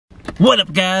What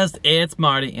up, guys? It's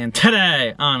Marty, and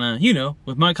today on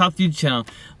with my Coffee YouTube channel,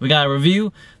 we got a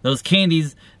review those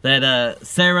candies that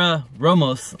Sarah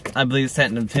Ramos, I believe,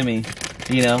 sent them to me.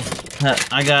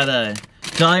 I got a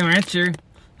Jolly Rancher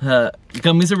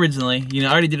gummies originally.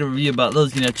 I already did a review about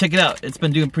those. Check it out. It's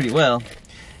been doing pretty well.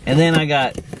 And then I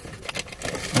got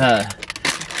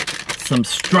some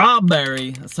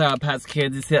strawberry Sour Patch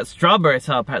Kids. You see that strawberry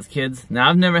Sour Patch Kids?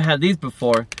 Now I've never had these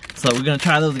before, so we're gonna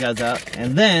try those guys out.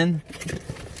 And then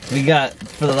we got,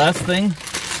 for the last thing,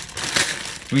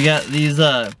 we got these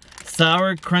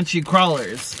sour crunchy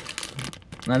crawlers.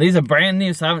 Now these are brand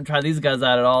new, so I haven't tried these guys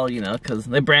out at all, because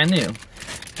they're brand new. And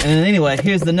then anyway,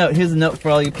 here's the note. Here's the note for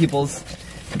all you peoples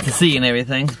to see and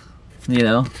everything.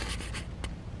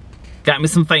 Got me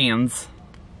some fans.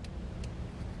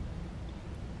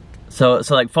 So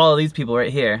like, follow these people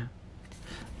right here.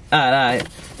 Alright.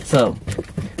 So,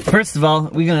 first of all,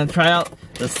 we're gonna try out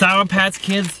the Sour Patch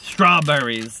Kids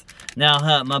strawberries.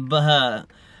 Now,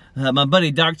 my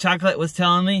buddy Dark Chocolate was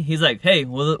telling me, he's like, hey,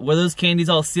 were those candies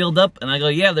all sealed up? And I go,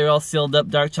 yeah, they're all sealed up,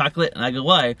 Dark Chocolate. And I go,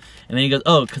 why? And then he goes,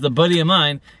 oh, because a buddy of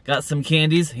mine got some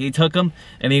candies, he took them,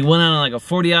 and he went on like a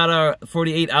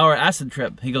 48-hour acid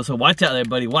trip. He goes, so watch out there,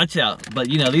 buddy, watch out. But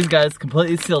these guys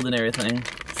completely sealed and everything.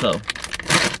 So,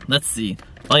 let's see.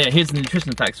 Oh yeah, here's the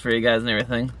nutrition facts for you guys and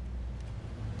everything.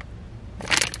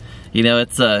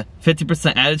 It's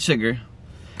 50% added sugar.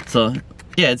 So,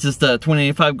 yeah, it's just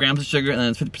 25 grams of sugar, and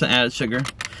then it's 50% added sugar.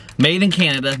 Made in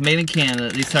Canada,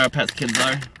 these Sour Patch Kids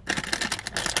are.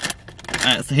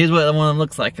 Alright, so here's what one of them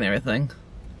looks like and everything.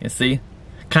 You see?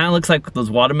 Kind of looks like those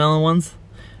watermelon ones.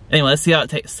 Anyway, let's see how it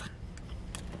tastes.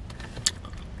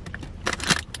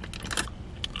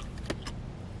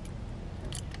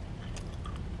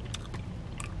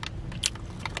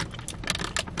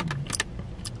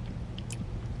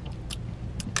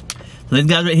 So these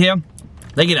guys right here,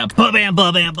 they get a bam,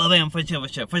 for sure.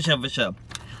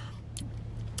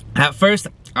 At first,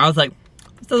 I was like,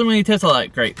 this doesn't really taste all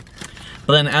that great.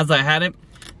 But then as I had it,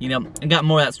 it got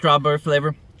more of that strawberry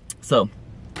flavor. So,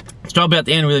 strawberry at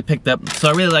the end really picked up. So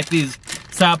I really like these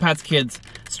Sour Patch Kids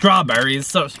strawberries.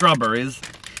 So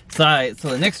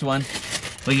the next one,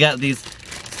 we got these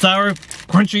sour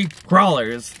crunchy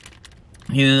crawlers.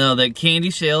 The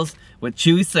candy shells with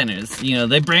chewy centers.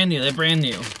 They're brand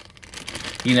new.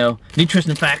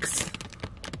 Nutrition facts.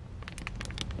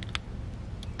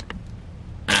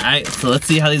 Alright, so let's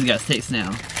see how these guys taste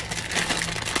now.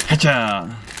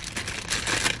 Hacha!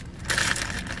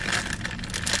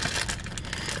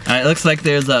 Alright, looks like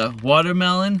there's a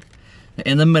watermelon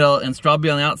in the middle and strawberry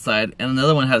on the outside, and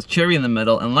another one has cherry in the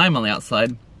middle and lime on the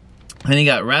outside. Then you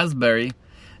got raspberry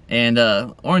and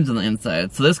orange on the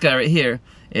inside. So this guy right here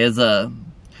is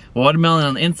watermelon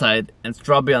on the inside and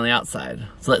strawberry on the outside.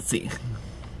 So let's see.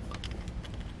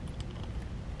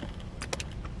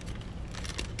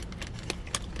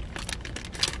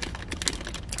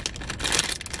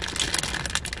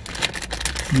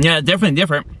 Yeah, definitely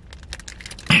different.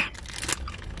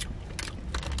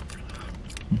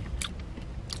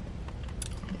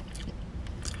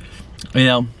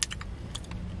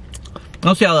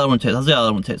 Let's see how that one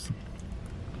tastes.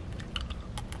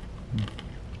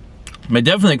 But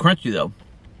definitely crunchy though.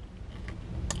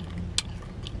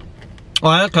 Oh,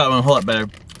 I like that one a whole lot better.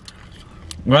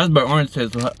 Raspberry orange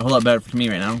tastes a whole lot better for me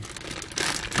right now.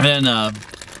 And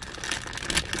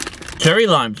cherry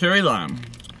lime.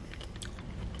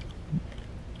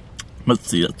 Let's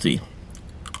see.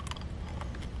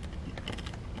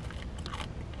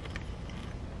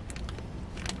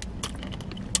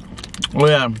 Oh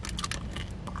yeah.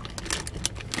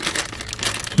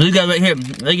 These guys right here,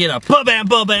 they get a bam,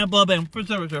 for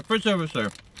sure.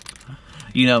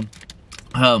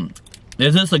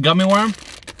 There's just a gummy worm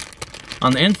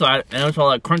on the inside, and it's all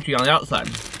like crunchy on the outside.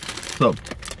 So,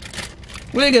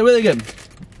 really good.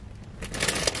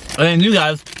 And you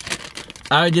guys,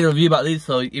 I already did a review about these,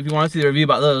 so if you want to see the review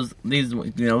about those,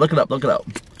 look it up.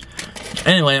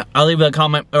 Anyway, I'll leave a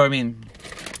comment,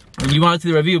 if you want to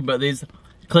see the review about these,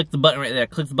 click the button right there.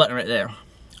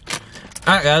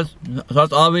 Alright guys, so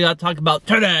that's all we got to talk about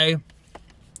today.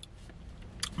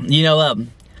 This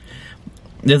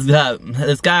guy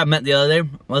I met the other day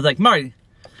was like, Marty,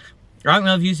 I don't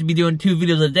know if you should be doing 2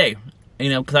 videos a day,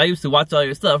 because I used to watch all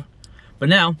your stuff, but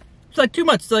now, it's like too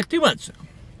much.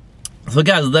 So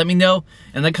guys, let me know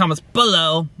in the comments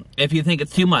below if you think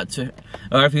it's too much, or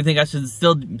if you think I should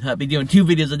still be doing 2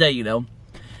 videos a day,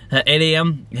 at 8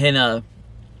 a.m. and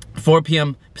 4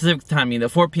 p.m. Pacific time.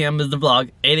 4 p.m. is the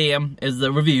vlog, 8 a.m. is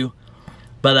the review.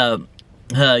 But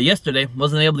yesterday,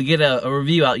 wasn't able to get a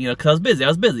review out, because I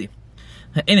was busy.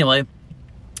 Anyway,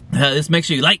 just make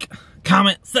sure you like,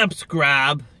 comment,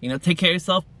 subscribe. You know, take care of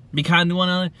yourself. Be kind to one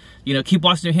another. You know, keep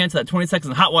washing your hands for that 20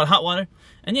 seconds of hot water.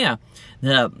 And yeah,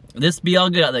 this be all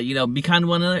good out there. You know, be kind to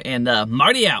one another. And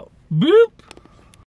Marty out. Boop.